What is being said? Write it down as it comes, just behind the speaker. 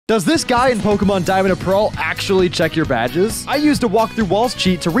Does this guy in Pokemon Diamond and Pearl actually check your badges? I used a walk through walls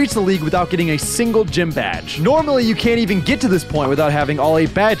cheat to reach the league without getting a single gym badge. Normally, you can't even get to this point without having all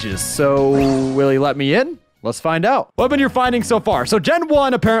 8 badges, so will he let me in? Let's find out. What have been your findings so far? So Gen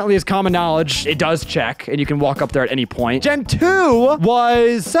 1 apparently is common knowledge. It does check, and you can walk up there at any point. Gen 2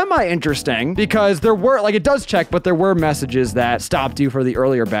 was semi-interesting because there were, like, it does check, but there were messages that stopped you for the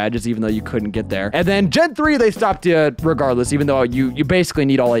earlier badges, even though you couldn't get there. And then Gen 3, they stopped you regardless, even though you basically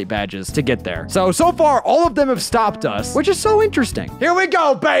need all 8 badges to get there. So far, all of them have stopped us, which is so interesting. Here we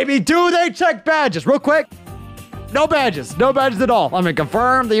go, baby. Do they check badges? Real quick. No badges. No badges at all. Let me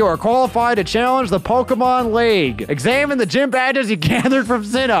confirm that you are qualified to challenge the Pokemon League. Examine the gym badges you gathered from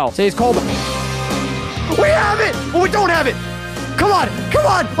Sinnoh. Say he's called... We have it! But we don't have it! Come on! Come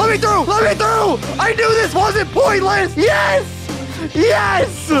on! Let me through! Let me through! I knew this wasn't pointless! Yes!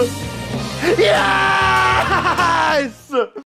 Yes! Yes!